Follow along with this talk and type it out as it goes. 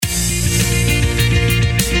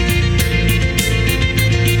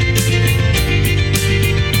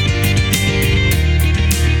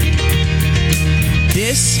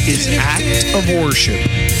of Worship,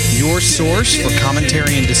 your source for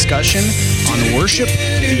commentary and discussion on worship,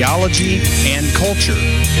 theology, and culture.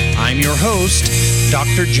 I'm your host,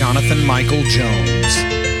 Dr. Jonathan Michael Jones.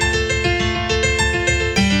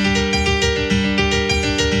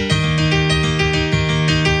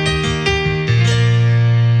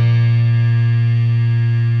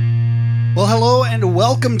 Well, hello and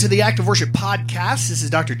welcome to the Act of Worship podcast. This is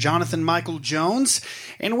Dr. Jonathan Michael Jones,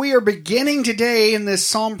 and we are beginning today in this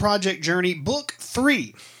Psalm Project journey, Book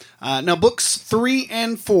 3. Now, Books 3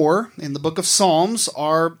 and 4 in the Book of Psalms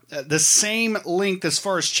are the same length as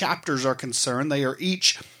far as chapters are concerned. They are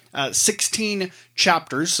each 16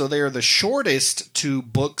 chapters, so they are the shortest two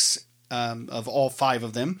books of all five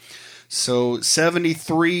of them. So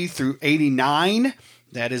 73 through 89.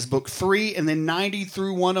 That is Book 3, and then 90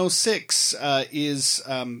 through 106 is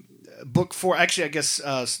Book 4. Actually, I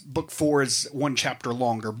guess Book 4 is one chapter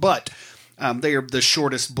longer, but they are the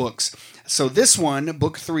shortest books. So this one,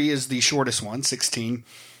 Book 3, is the shortest one, 16,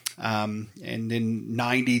 and then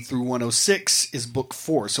 90 through 106 is Book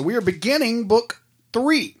 4. So we are beginning Book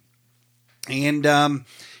 3, and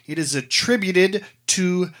it is attributed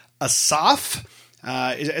to Asaph.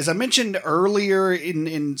 As I mentioned earlier,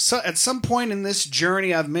 at some point in this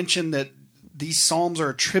journey, I've mentioned that these psalms are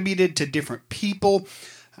attributed to different people.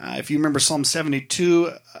 If you remember Psalm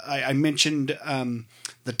 72, I mentioned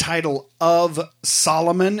the title of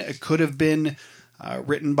Solomon. It could have been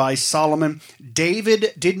written by Solomon.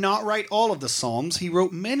 David did not write all of the psalms. He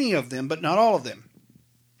wrote many of them, but not all of them.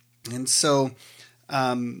 And so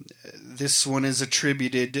this one is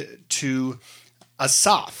attributed to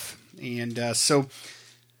Asaph. And so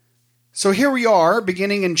here we are,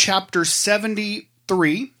 beginning in chapter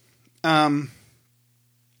 73. It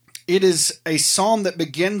is a psalm that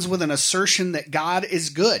begins with an assertion that God is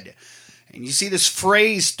good. And you see this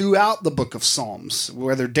phrase throughout the book of Psalms.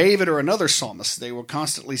 Whether David or another psalmist, they will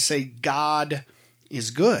constantly say, God is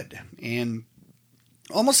good. And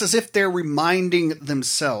almost as if they're reminding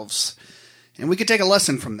themselves. And we could take a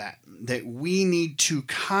lesson from that we need to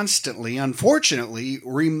constantly, unfortunately,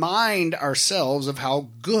 remind ourselves of how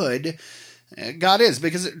good God is.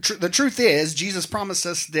 Because the truth is, Jesus promised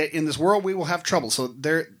us that in this world we will have trouble. So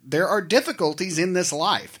there are difficulties in this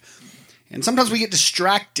life. And sometimes we get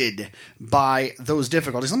distracted by those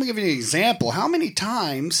difficulties. Let me give you an example. How many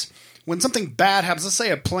times when something bad happens, let's say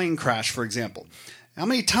a plane crash, for example, how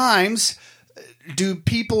many times do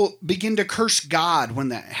people begin to curse God when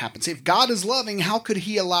that happens? If God is loving, how could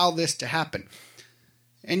he allow this to happen?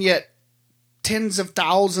 And yet, tens of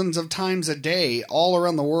thousands of times a day, all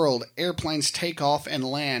around the world, airplanes take off and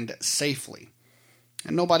land safely.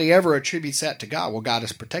 And nobody ever attributes that to God. Well, God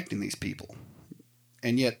is protecting these people.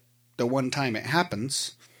 And yet, the one time it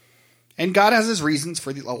happens, and God has his reasons for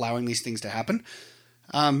allowing these things to happen.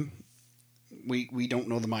 We don't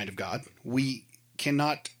know the mind of God. We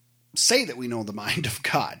cannot say that we know the mind of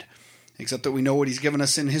God, except that we know what he's given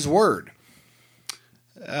us in his word.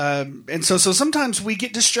 And so sometimes we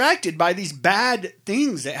get distracted by these bad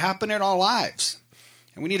things that happen in our lives.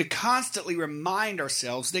 And we need to constantly remind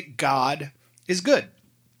ourselves that God is good.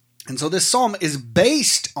 And so this psalm is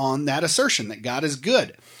based on that assertion that God is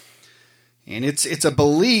good. And it's a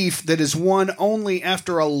belief that is won only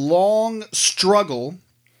after a long struggle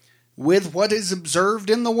with what is observed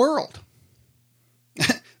in the world.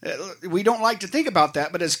 We don't like to think about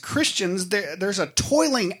that, but as Christians, there's a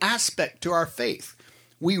toiling aspect to our faith.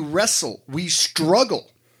 We wrestle, we struggle.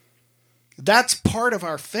 That's part of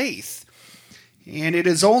our faith. And it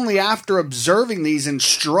is only after observing these and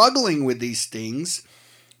struggling with these things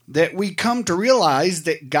that we come to realize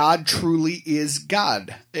that God truly is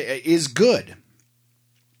God, is good.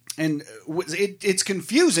 And it's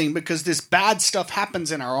confusing because this bad stuff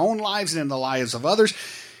happens in our own lives and in the lives of others.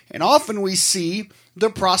 And often we see the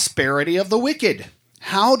prosperity of the wicked.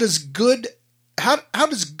 How does good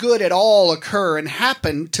at all occur and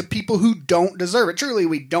happen to people who don't deserve it? Truly,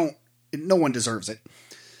 we don't. No one deserves it.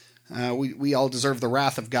 We all deserve the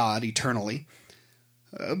wrath of God eternally.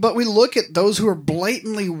 But we look at those who are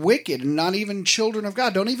blatantly wicked and not even children of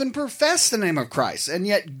God, don't even profess the name of Christ, and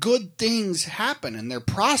yet good things happen and they're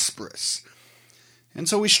prosperous. And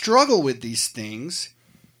so we struggle with these things.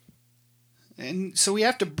 And so we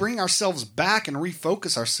have to bring ourselves back and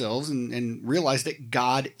refocus ourselves and realize that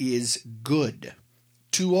God is good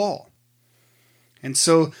to all. And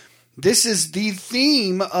so this is the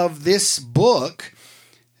theme of this book.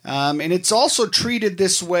 And it's also treated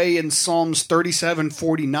this way in Psalms 37,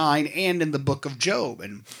 49, and in the book of Job.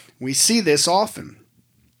 And we see this often.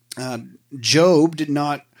 Job did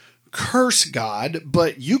not curse God,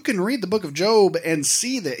 but you can read the book of Job and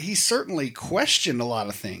see that he certainly questioned a lot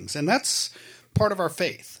of things. And that's part of our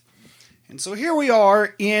faith. And so here we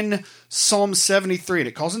are in Psalm 73, and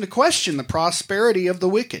it calls into question the prosperity of the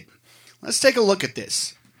wicked. Let's take a look at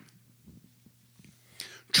this.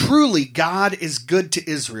 Truly, God is good to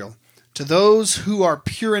Israel, to those who are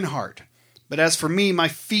pure in heart. But as for me, my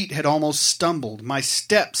feet had almost stumbled, my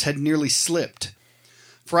steps had nearly slipped.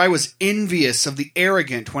 For I was envious of the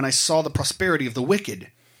arrogant when I saw the prosperity of the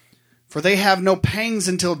wicked. For they have no pangs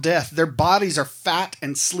until death, their bodies are fat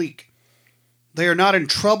and sleek. They are not in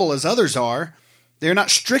trouble as others are, they are not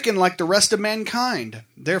stricken like the rest of mankind.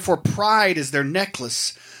 Therefore pride is their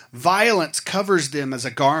necklace, violence covers them as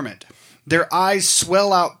a garment. Their eyes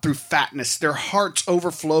swell out through fatness, their hearts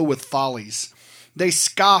overflow with follies. They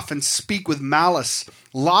scoff and speak with malice,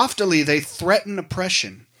 loftily they threaten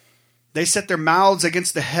oppression. They set their mouths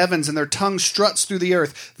against the heavens, and their tongue struts through the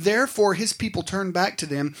earth. Therefore his people turn back to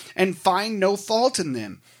them, and find no fault in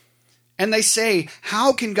them. And they say,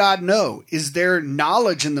 how can God know? Is there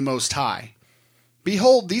knowledge in the Most High?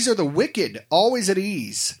 Behold, these are the wicked, always at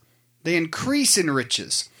ease. They increase in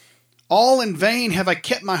riches. All in vain have I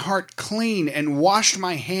kept my heart clean, and washed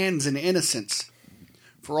my hands in innocence.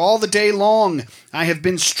 For all the day long I have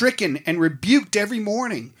been stricken and rebuked every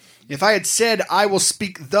morning. If I had said, I will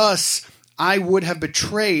speak thus, I would have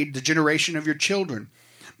betrayed the generation of your children.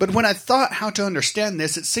 But when I thought how to understand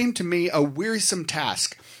this, it seemed to me a wearisome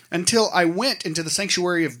task, until I went into the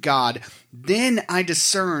sanctuary of God. Then I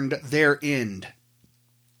discerned their end.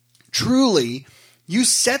 Truly, you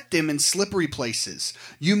set them in slippery places.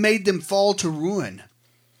 You made them fall to ruin.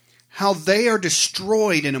 How they are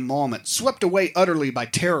destroyed in a moment, swept away utterly by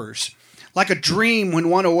terrors. Like a dream when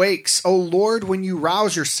one awakes, O Lord, when you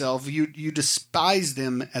rouse yourself, you despise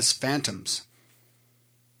them as phantoms.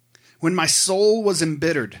 When my soul was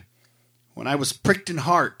embittered, when I was pricked in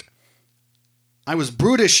heart, I was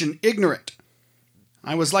brutish and ignorant.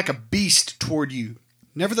 I was like a beast toward you.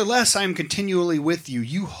 Nevertheless, I am continually with you.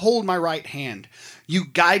 You hold my right hand. You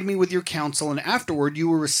guide me with your counsel, and afterward you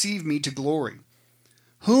will receive me to glory.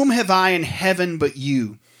 Whom have I in heaven but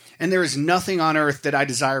you? And there is nothing on earth that I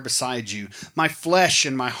desire besides you. My flesh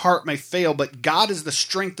and my heart may fail, but God is the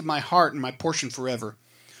strength of my heart and my portion forever.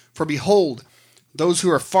 For behold, those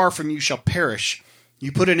who are far from you shall perish.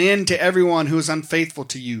 You put an end to everyone who is unfaithful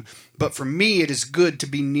to you. But for me it is good to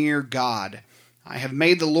be near God. I have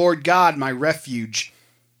made the Lord God my refuge,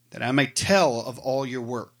 that I may tell of all your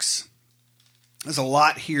works. There's a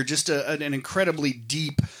lot here, just an incredibly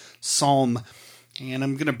deep psalm. And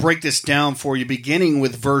I'm going to break this down for you, beginning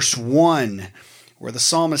with verse 1, where the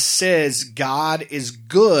psalmist says, God is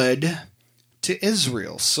good to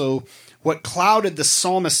Israel. So what clouded the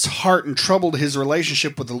psalmist's heart and troubled his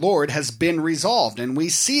relationship with the Lord has been resolved. And we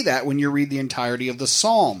see that when you read the entirety of the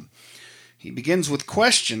psalm. He begins with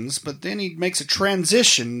questions, but then he makes a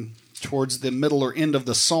transition towards the middle or end of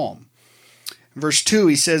the psalm. In verse 2,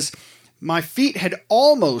 he says, my feet had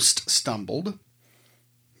almost stumbled.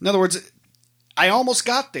 In other words, I almost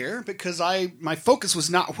got there because my focus was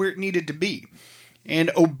not where it needed to be. And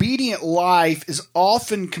obedient life is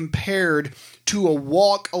often compared to a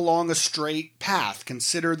walk along a straight path.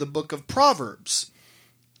 Consider the book of Proverbs.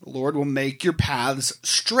 The Lord will make your paths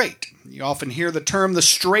straight. You often hear the term the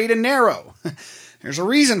straight and narrow. There's a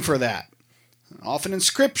reason for that. Often in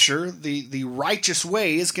Scripture, the righteous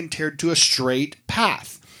way is compared to a straight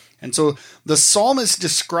path. And so the psalmist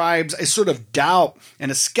describes a sort of doubt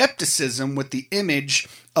and a skepticism with the image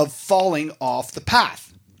of falling off the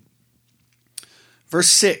path. Verse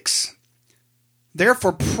 6,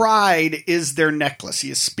 therefore pride is their necklace.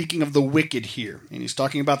 He is speaking of the wicked here, and he's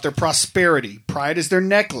talking about their prosperity. Pride is their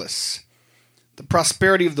necklace. The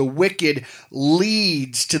prosperity of the wicked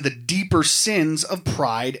leads to the deeper sins of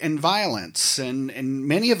pride and violence, and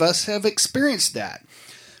many of us have experienced that.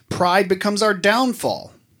 Pride becomes our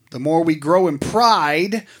downfall. The more we grow in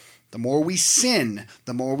pride, the more we sin.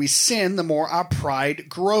 The more we sin, the more our pride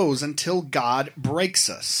grows until God breaks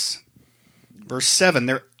us. Verse 7,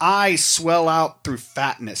 their eyes swell out through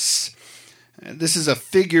fatness. This is a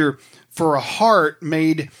figure for a heart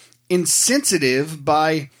made insensitive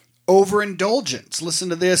by overindulgence. Listen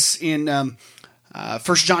to this in 1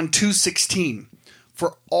 John 2:16.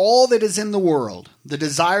 For all that is in the world, the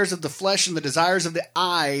desires of the flesh and the desires of the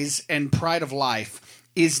eyes and pride of life,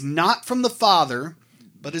 is not from the Father,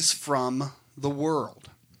 but is from the world.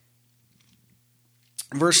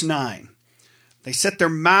 Verse 9, they set their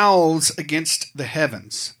mouths against the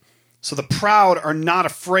heavens. So the proud are not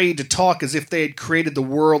afraid to talk as if they had created the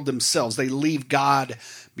world themselves. They leave God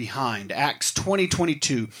behind. Acts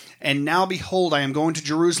 20:22. And now behold, I am going to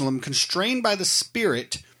Jerusalem, constrained by the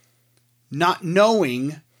Spirit, not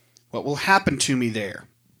knowing what will happen to me there.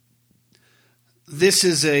 This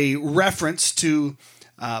is a reference to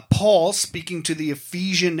Paul speaking to the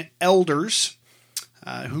Ephesian elders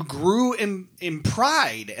who grew in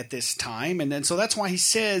pride at this time. And so that's why he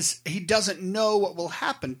says he doesn't know what will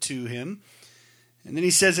happen to him. And then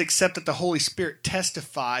he says, except that the Holy Spirit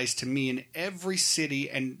testifies to me in every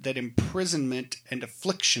city, and that imprisonment and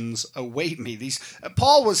afflictions await me.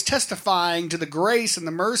 Paul was testifying to the grace and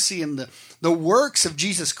the mercy and the works of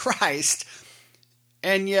Jesus Christ,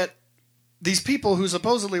 and yet these people who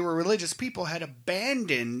supposedly were religious people had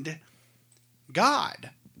abandoned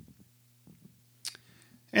God.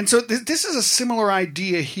 And so this is a similar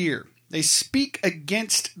idea here. They speak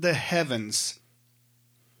against the heavens.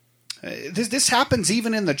 This happens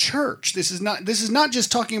even in the church. This is not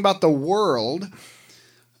just talking about the world,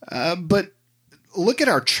 but look at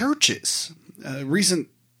our churches. In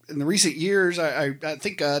the recent years, I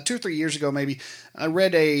think 2 or 3 years ago maybe, I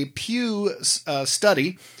read a Pew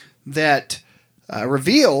study that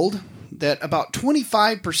revealed that about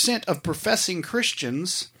 25% of professing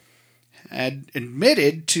Christians had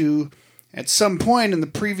admitted to, at some point in the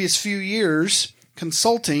previous few years,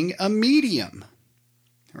 consulting a medium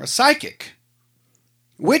or a psychic.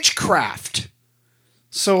 Witchcraft.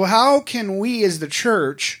 So how can we as the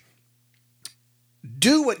church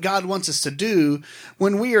do what God wants us to do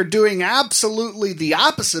when we are doing absolutely the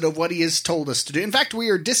opposite of what he has told us to do? In fact, we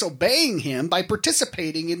are disobeying him by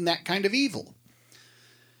participating in that kind of evil.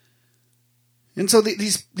 And so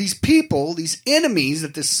these people, these enemies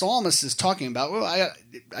that this psalmist is talking about, well,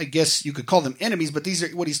 I guess you could call them enemies, but these are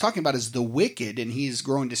what he's talking about is the wicked, and he is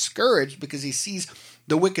growing discouraged because he sees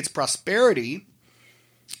the wicked's prosperity.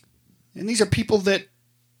 And these are people that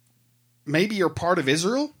maybe are part of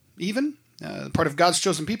Israel, even part of God's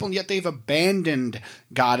chosen people, and yet they've abandoned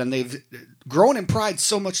God, and they've grown in pride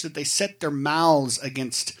so much that they set their mouths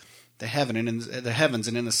against the heavens.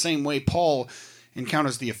 And in the same way, Paul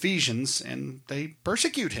encounters the Ephesians, and they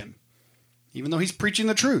persecute him, even though he's preaching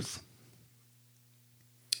the truth.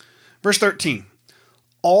 Verse 13,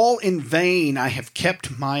 all in vain I have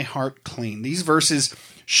kept my heart clean. These verses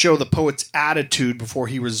show the poet's attitude before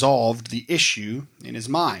he resolved the issue in his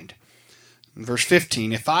mind. In verse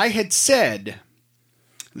 15, if I had said,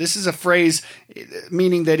 this is a phrase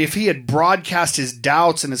meaning that if he had broadcast his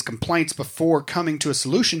doubts and his complaints before coming to a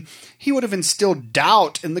solution, he would have instilled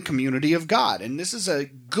doubt in the community of God. And this is a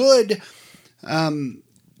good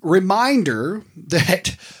reminder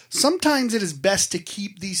that sometimes it is best to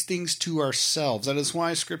keep these things to ourselves. That is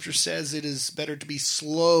why Scripture says it is better to be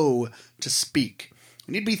slow to speak.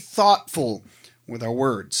 We need to be thoughtful with our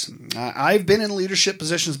words. I've been in leadership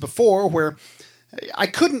positions before where I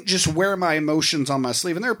couldn't just wear my emotions on my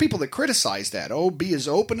sleeve. And there are people that criticize that. Oh, be as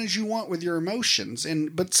open as you want with your emotions.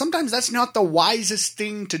 But sometimes that's not the wisest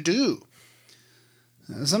thing to do.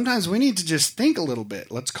 Sometimes we need to just think a little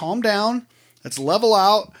bit. Let's calm down. Let's level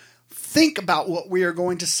out. Think about what we are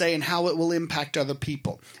going to say and how it will impact other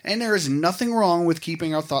people. And there is nothing wrong with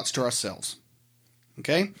keeping our thoughts to ourselves.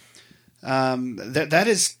 Okay? That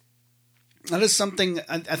is something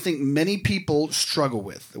I think many people struggle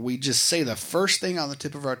with. We just say the first thing on the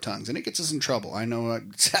tip of our tongues, and it gets us in trouble. I know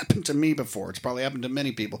it's happened to me before. It's probably happened to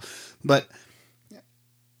many people. But,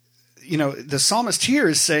 you know, the psalmist here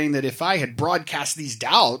is saying that if I had broadcast these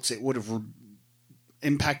doubts, it would have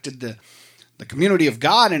impacted the community of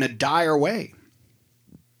God in a dire way.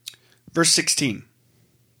 Verse 16.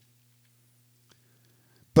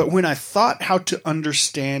 But when I thought how to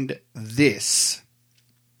understand this,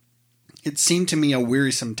 it seemed to me a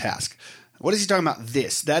wearisome task. What is he talking about?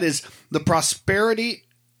 This. That is the prosperity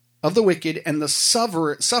of the wicked and the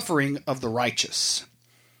suffering of the righteous.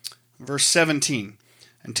 Verse 17.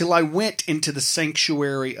 Until I went into the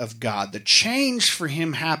sanctuary of God. The change for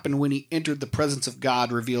him happened when he entered the presence of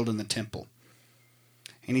God revealed in the temple.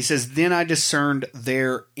 And he says, then I discerned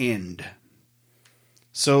their end.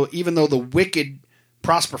 So even though the wicked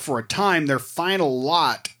prosper for a time, their final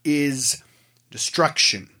lot is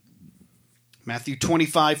destruction. Matthew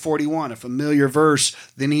 25:41, a familiar verse.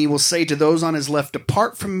 Then he will say to those on his left,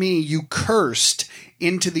 depart from me, you cursed,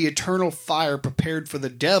 into the eternal fire prepared for the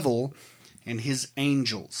devil and his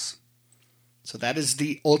angels. So that is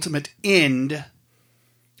the ultimate end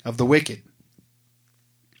of the wicked.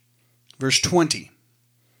 Verse 20.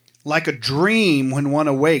 Like a dream when one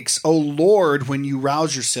awakes, O Lord, when you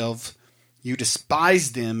rouse yourself, you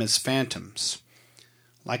despise them as phantoms.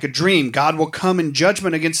 Like a dream, God will come in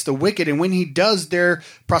judgment against the wicked, and when he does, their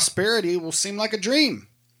prosperity will seem like a dream.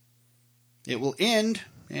 It will end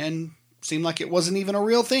and seem like it wasn't even a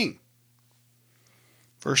real thing.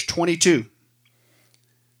 Verse 22.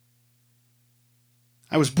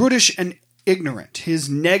 I was brutish and ignorant. His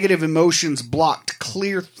negative emotions blocked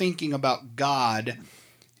clear thinking about God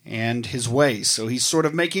and his ways. So he's sort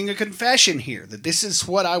of making a confession here that this is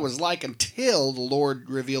what I was like until the Lord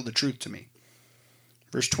revealed the truth to me.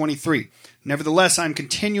 Verse 23, nevertheless, I'm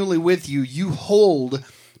continually with you. You hold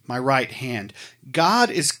my right hand. God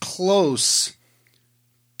is close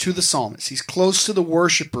to the psalmist. He's close to the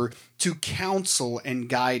worshiper to counsel and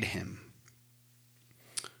guide him.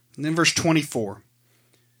 And then verse 24,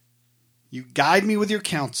 you guide me with your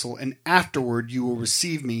counsel, and afterward you will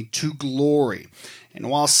receive me to glory. And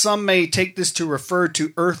while some may take this to refer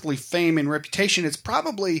to earthly fame and reputation, it's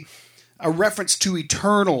probably a reference to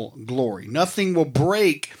eternal glory. Nothing will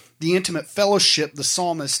break the intimate fellowship the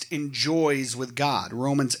psalmist enjoys with God.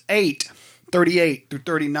 Romans 8:38 through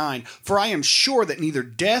 39. For I am sure that neither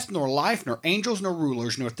death, nor life, nor angels, nor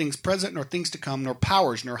rulers, nor things present, nor things to come, nor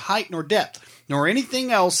powers, nor height, nor depth, nor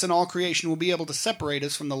anything else in all creation will be able to separate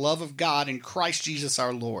us from the love of God in Christ Jesus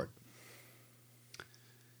our Lord.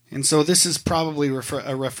 And so this is probably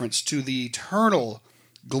a reference to the eternal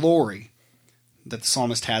glory that the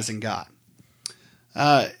psalmist has in God.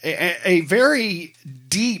 A very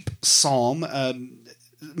deep psalm,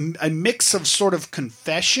 a mix of sort of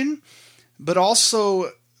confession, but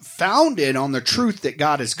also founded on the truth that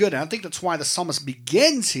God is good. And I think that's why the psalmist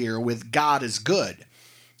begins here with God is good.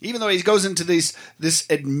 Even though he goes into this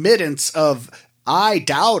admittance of, I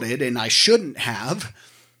doubted and I shouldn't have,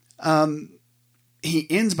 he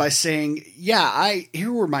ends by saying,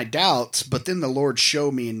 here were my doubts, but then the Lord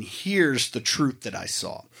showed me, and here's the truth that I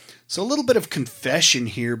saw. So a little bit of confession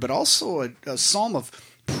here, but also a psalm of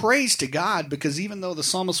praise to God, because even though the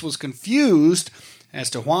psalmist was confused as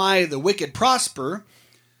to why the wicked prosper,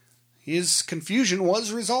 his confusion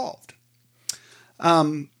was resolved.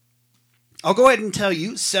 I'll go ahead and tell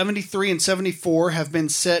you, 73 and 74 have been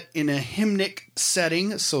set in a hymnic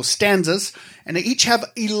setting, so stanzas, and they each have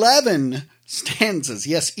 11 stanzas.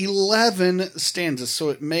 Yes, 11 stanzas, so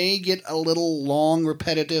it may get a little long,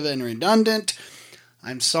 repetitive, and redundant.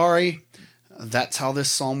 I'm sorry, that's how this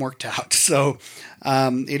psalm worked out. So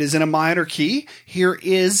it is in a minor key. Here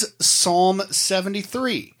is Psalm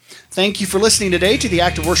 73. Thank you for listening today to the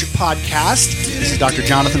Act of Worship podcast. This is Dr.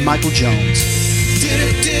 Jonathan Michael Jones.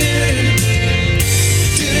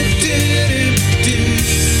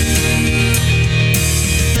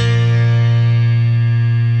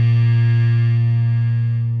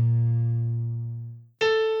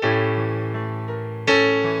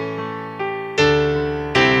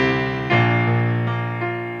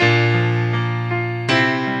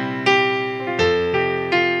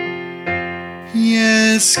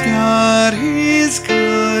 Yes, God is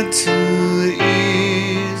good to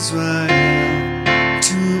Israel,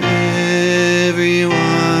 to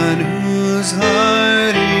everyone whose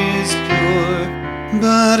heart is pure.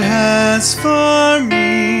 But as for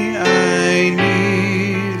me, I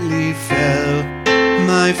nearly fell.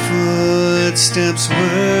 My footsteps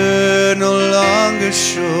were no longer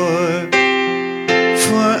sure,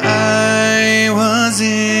 for I was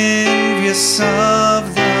envious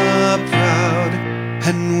of the proud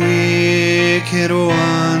and wicked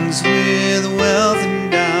ones with wealth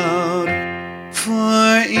endowed.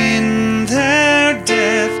 For in their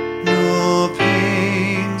death no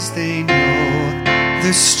pains they know.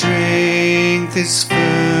 Their strength is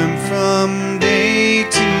firm from day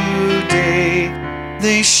to day.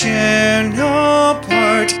 They share no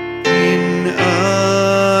part in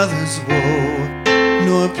others' woe,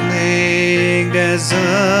 nor plagued as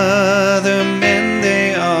other men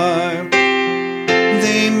they are.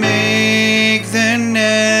 They make their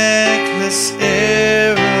necklace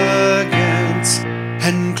arrogance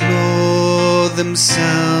and clothe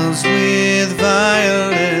themselves with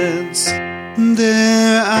violence.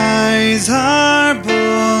 Their eyes are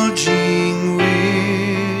bulging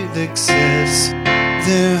with excess.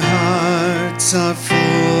 Their hearts are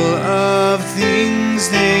full of things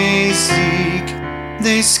they seek.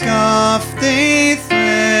 They scoff, they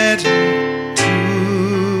threaten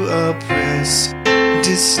to oppress.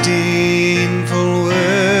 Disdainful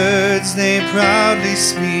words they proudly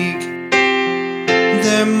speak.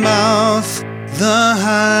 Their mouth the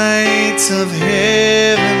heights of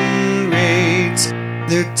heaven raids.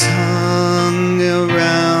 Their tongue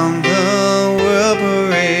around the world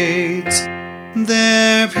parades.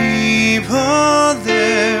 Their people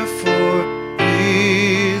therefore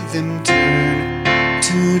with them turn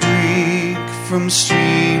to drink from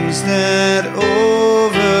streams that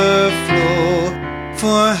overflow.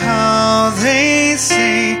 For how they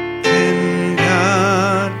say, can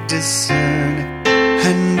God discern?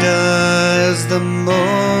 And does the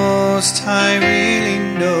Most High really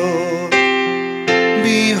know?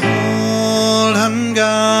 Behold,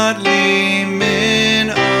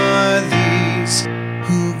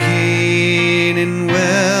 in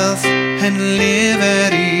wealth and live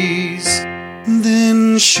at ease,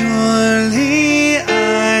 then surely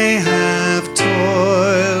I have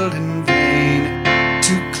toiled in vain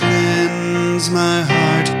to cleanse my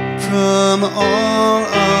heart from all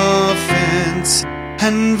offense,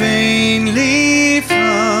 and vainly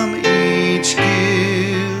from each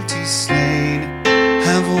guilty stain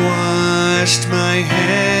have washed my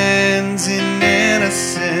hands in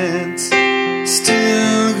innocence.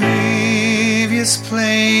 Still grievous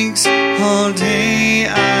plagues all day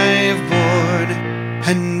I've borne,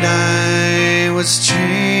 and I was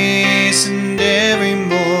chastened every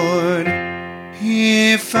morn.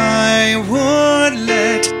 If I would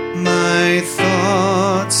let my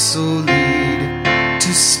thoughts so lead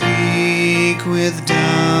to speak with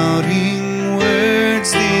doubting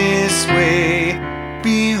words this way,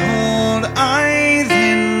 behold, I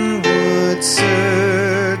then would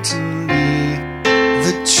certainly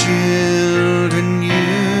the children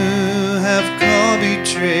you have called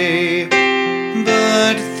betray.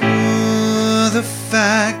 But through the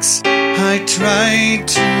facts I tried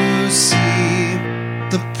to see,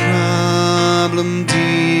 the problem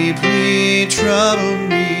deeply troubled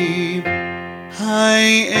me.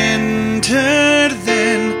 I entered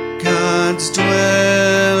then God's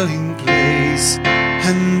dwelling place,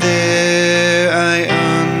 and there I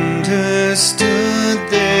understood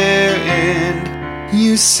their end.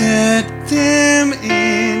 You set them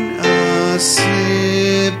in a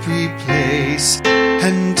slippery place,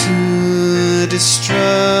 and to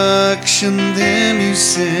destruction them you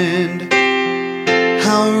send.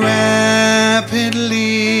 How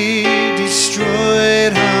rapidly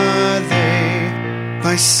destroyed are they,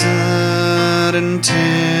 by sudden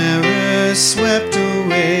terror swept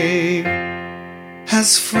away.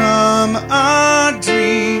 As from a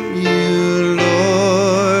dream you,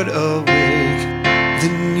 Lord, awake,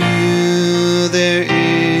 then you their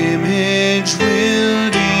image will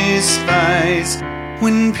despise.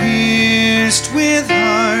 When pierced with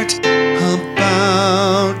heart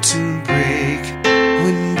about to break,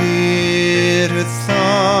 when bitter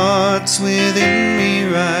thoughts within me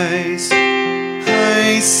rise,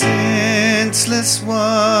 I senseless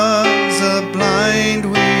was, a blind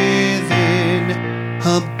within,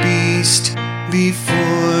 a beast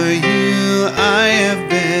before you I have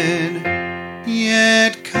been.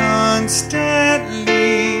 Yet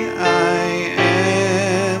constantly I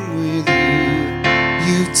am with you.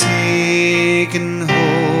 You've taken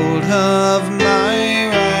hold of my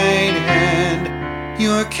right hand.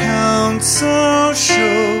 Your counsel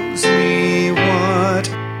shows me what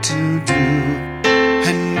to do,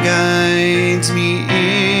 and guides me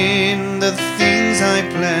in the things I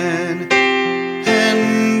plan.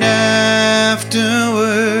 And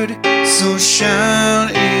afterward, so shall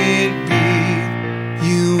it be,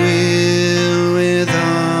 you will with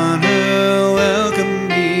honor welcome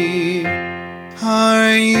me.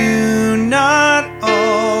 Are you not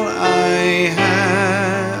all I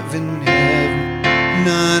have in heaven?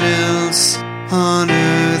 None else on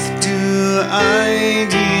earth do I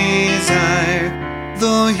desire.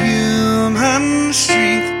 Though human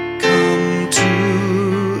strength come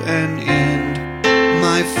to an end,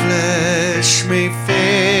 my flesh may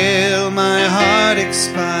fail, my heart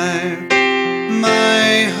expire.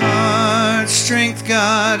 My heart's strength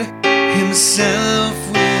God Himself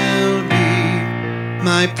will be,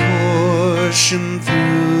 my portion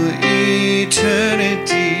through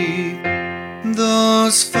eternity.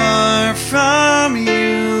 Those far from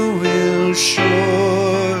you will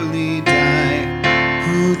surely die,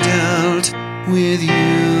 who dealt with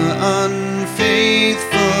you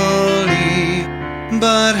unfaithfully.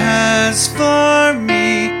 But as for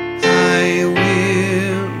me, I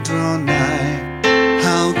will draw nigh.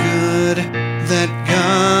 How good that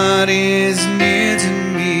God is near to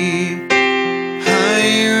me.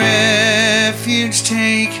 I refuge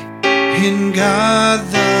take in God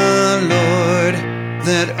the Lord,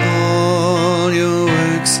 that all